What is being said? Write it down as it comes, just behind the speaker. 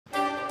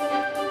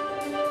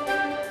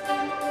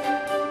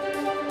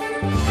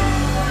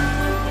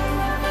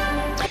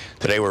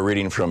Today we're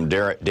reading from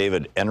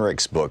David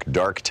Enrich's book,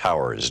 Dark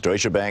Towers,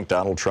 Deutsche Bank,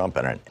 Donald Trump,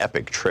 and an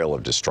Epic Trail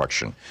of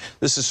Destruction.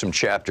 This is from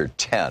Chapter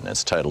 10.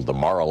 It's titled The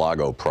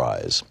Mar-a-Lago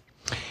Prize.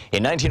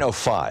 In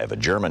 1905, a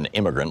German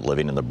immigrant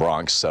living in the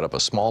Bronx set up a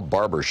small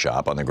barber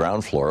shop on the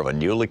ground floor of a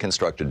newly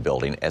constructed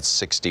building at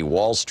 60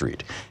 Wall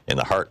Street, in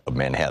the heart of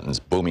Manhattan's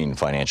booming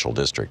financial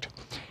district.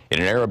 In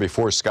an era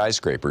before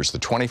skyscrapers, the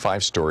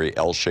 25-story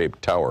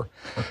L-shaped tower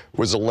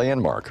was a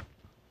landmark,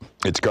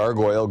 its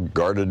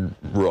gargoyle-guarded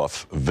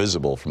roof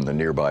visible from the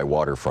nearby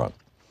waterfront.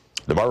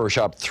 The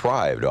barbershop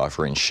thrived,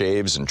 offering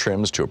shaves and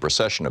trims to a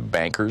procession of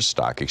bankers,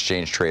 stock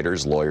exchange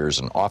traders, lawyers,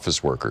 and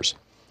office workers.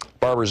 The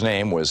barber's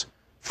name was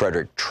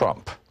Frederick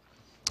Trump.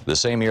 The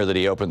same year that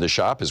he opened the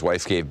shop, his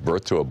wife gave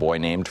birth to a boy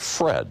named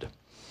Fred.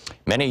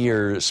 Many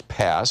years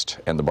passed,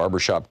 and the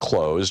barbershop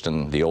closed,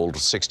 and the old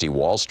 60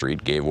 Wall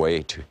Street gave way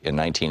in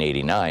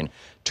 1989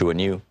 to a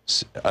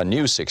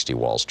new 60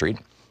 Wall Street,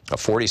 a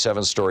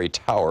 47-story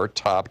tower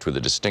topped with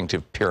a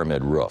distinctive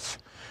pyramid roof.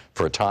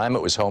 For a time,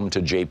 it was home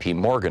to J.P.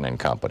 Morgan and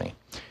Company.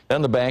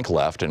 Then the bank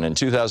left, and in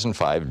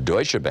 2005,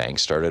 Deutsche Bank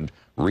started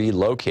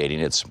relocating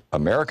its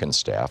American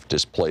staff,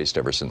 displaced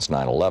ever since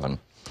 9/11,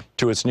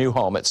 to its new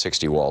home at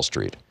 60 Wall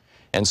Street.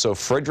 And so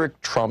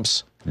Frederick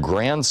Trump's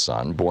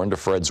grandson, born to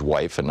Fred's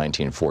wife in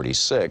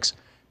 1946,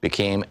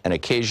 became an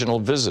occasional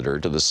visitor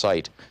to the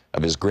site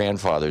of his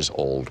grandfather's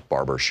old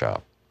barber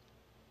shop.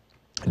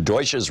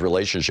 Deutsche's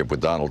relationship with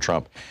Donald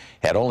Trump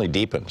had only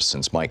deepened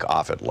since Mike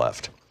Offutt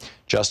left.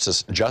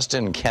 Justice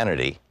Justin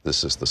Kennedy,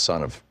 this is the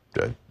son of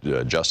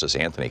Justice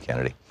Anthony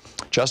Kennedy,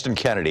 Justin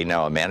Kennedy,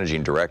 now a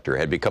managing director,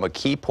 had become a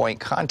key point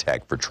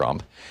contact for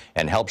Trump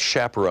and helped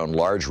chaperone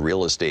large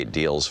real estate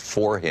deals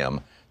for him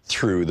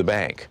through the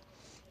bank.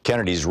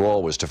 Kennedy's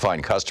role was to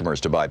find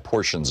customers to buy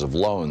portions of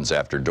loans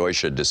after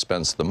Deutsche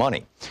dispensed the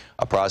money,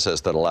 a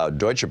process that allowed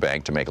Deutsche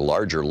Bank to make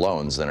larger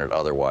loans than it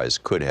otherwise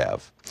could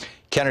have.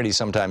 Kennedy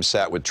sometimes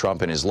sat with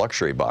Trump in his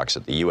luxury box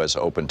at the U.S.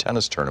 Open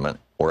tennis tournament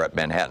or at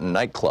Manhattan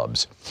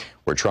nightclubs,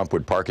 where Trump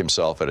would park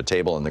himself at a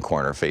table in the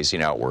corner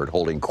facing outward,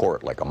 holding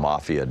court like a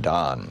mafia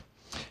don.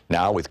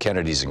 Now, with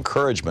Kennedy's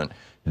encouragement,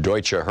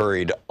 Deutsche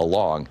hurried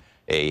along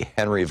a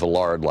Henry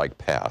Villard-like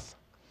path.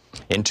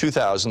 In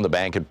 2000, the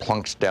bank had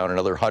plunked down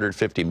another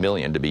 $150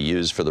 million to be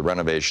used for the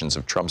renovations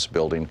of Trump's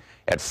building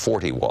at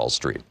 40 Wall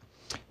Street.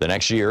 The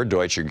next year,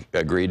 Deutsche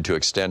agreed to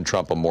extend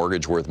Trump a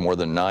mortgage worth more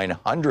than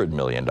 $900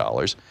 million,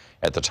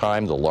 at the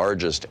time the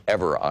largest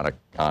ever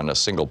on a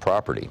single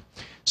property,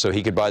 so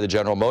he could buy the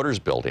General Motors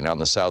building on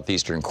the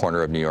southeastern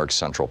corner of New York's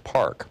Central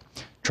Park.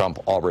 Trump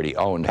already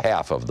owned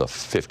half of the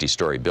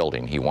 50-story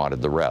building. He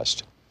wanted the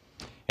rest.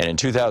 And in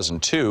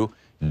 2002,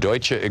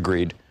 Deutsche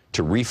agreed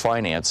to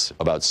refinance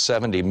about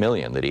 $70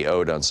 million that he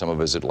owed on some of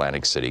his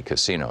Atlantic City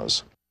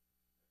casinos.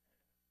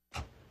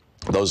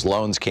 Those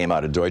loans came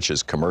out of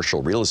Deutsche's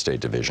commercial real estate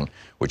division,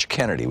 which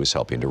Kennedy was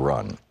helping to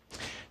run.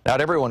 Not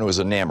everyone was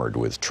enamored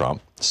with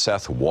Trump.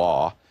 Seth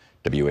Waugh,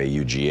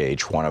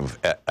 W-A-U-G-H, one of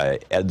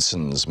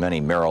Edson's many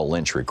Merrill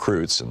Lynch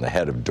recruits and the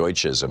head of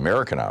Deutsche's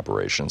American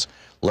operations,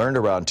 learned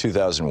around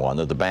 2001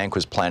 that the bank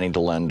was planning to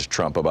lend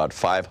Trump about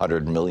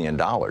 $500 million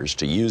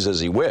to use as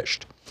he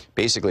wished,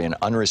 basically an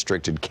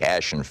unrestricted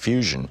cash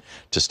infusion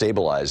to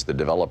stabilize the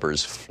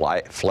developer's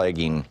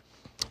flagging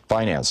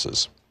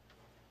finances.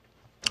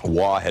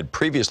 Waugh had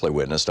previously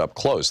witnessed up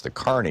close the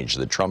carnage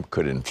that Trump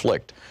could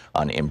inflict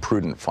on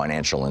imprudent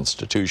financial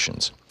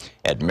institutions.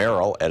 At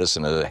Merrill,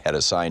 Edison had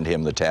assigned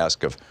him the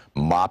task of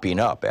mopping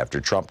up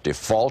after Trump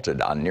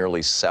defaulted on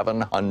nearly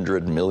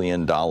 $700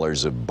 million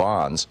of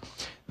bonds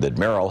that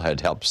Merrill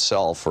had helped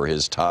sell for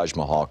his Taj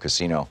Mahal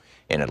casino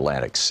in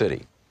Atlantic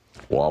City.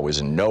 Waugh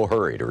was in no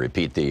hurry to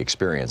repeat the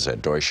experience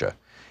at Deutsche.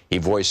 He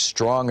voiced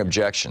strong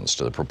objections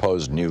to the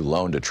proposed new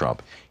loan to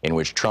Trump, in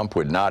which Trump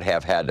would not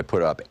have had to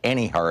put up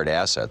any hard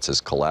assets as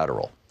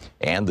collateral,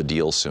 and the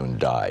deal soon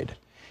died.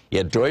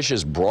 Yet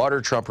Deutsche's broader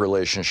Trump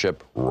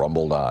relationship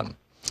rumbled on.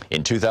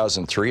 In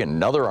 2003,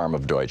 another arm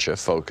of Deutsche,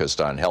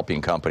 focused on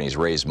helping companies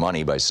raise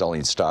money by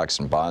selling stocks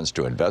and bonds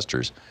to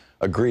investors,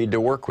 agreed to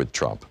work with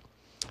Trump.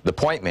 The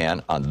point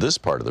man on this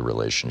part of the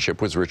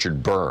relationship was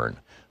Richard Byrne,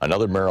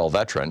 another Merrill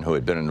veteran who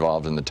had been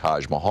involved in the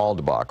Taj Mahal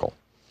debacle.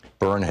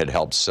 Byrne had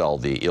helped sell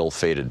the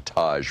ill-fated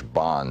Taj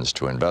bonds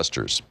to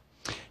investors.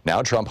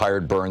 Now Trump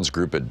hired Byrne's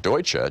group at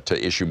Deutsche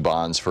to issue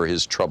bonds for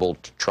his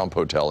troubled Trump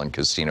Hotel and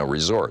casino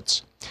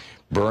resorts.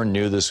 Byrne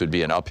knew this would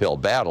be an uphill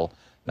battle.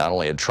 Not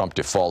only had Trump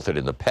defaulted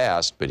in the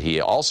past, but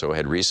he also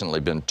had recently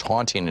been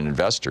taunting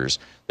investors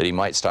that he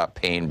might stop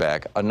paying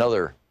back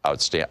other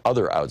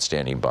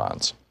outstanding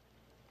bonds.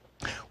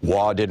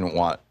 Waugh didn't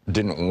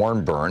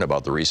warn Byrne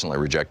about the recently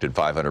rejected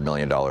 $500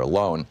 million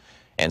loan,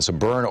 and so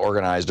Byrne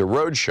organized a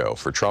roadshow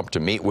for Trump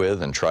to meet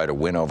with and try to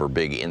win over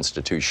big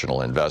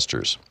institutional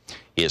investors.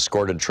 He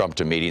escorted Trump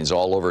to meetings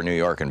all over New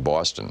York and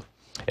Boston.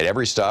 At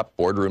every stop,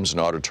 boardrooms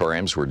and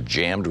auditoriums were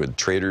jammed with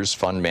traders,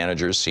 fund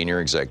managers, senior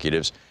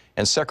executives,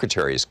 and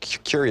secretaries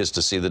curious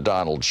to see the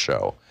Donald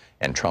show,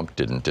 and Trump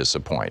didn't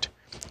disappoint.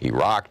 He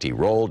rocked, he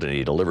rolled, and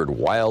he delivered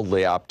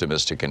wildly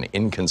optimistic and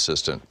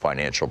inconsistent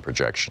financial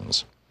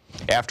projections.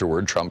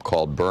 Afterward, Trump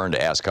called Byrne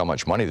to ask how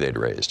much money they'd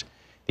raised.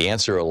 The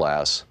answer,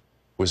 alas,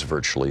 was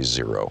virtually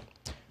zero.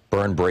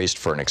 Byrne braced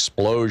for an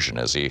explosion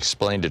as he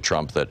explained to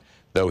Trump that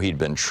though he'd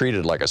been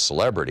treated like a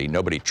celebrity,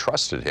 nobody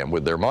trusted him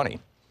with their money.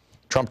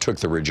 Trump took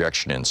the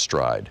rejection in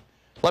stride.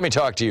 "Let me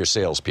talk to your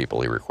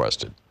salespeople," he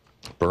requested.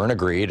 Byrne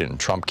agreed, and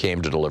Trump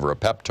came to deliver a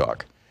pep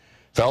talk.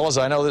 "Fellas,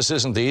 I know this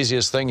isn't the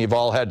easiest thing you've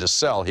all had to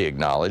sell," he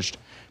acknowledged,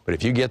 "but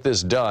if you get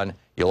this done,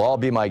 you'll all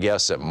be my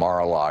guests at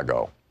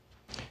Mar-a-Lago."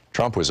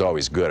 Trump was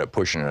always good at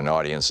pushing an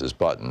audience's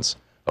buttons.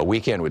 A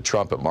weekend with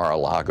Trump at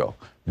Mar-a-Lago,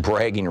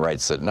 bragging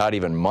rights that not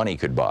even money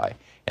could buy,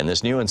 and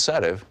this new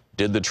incentive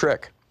did the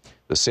trick.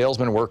 The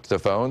salesman worked the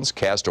phones,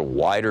 cast a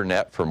wider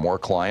net for more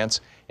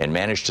clients, and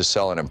managed to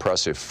sell an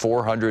impressive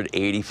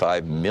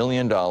 $485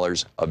 million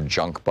of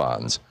junk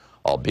bonds,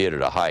 albeit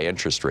at a high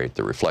interest rate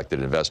that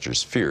reflected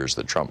investors' fears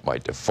that Trump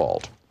might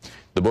default.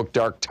 The book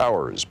Dark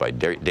Towers by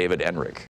David Enrich.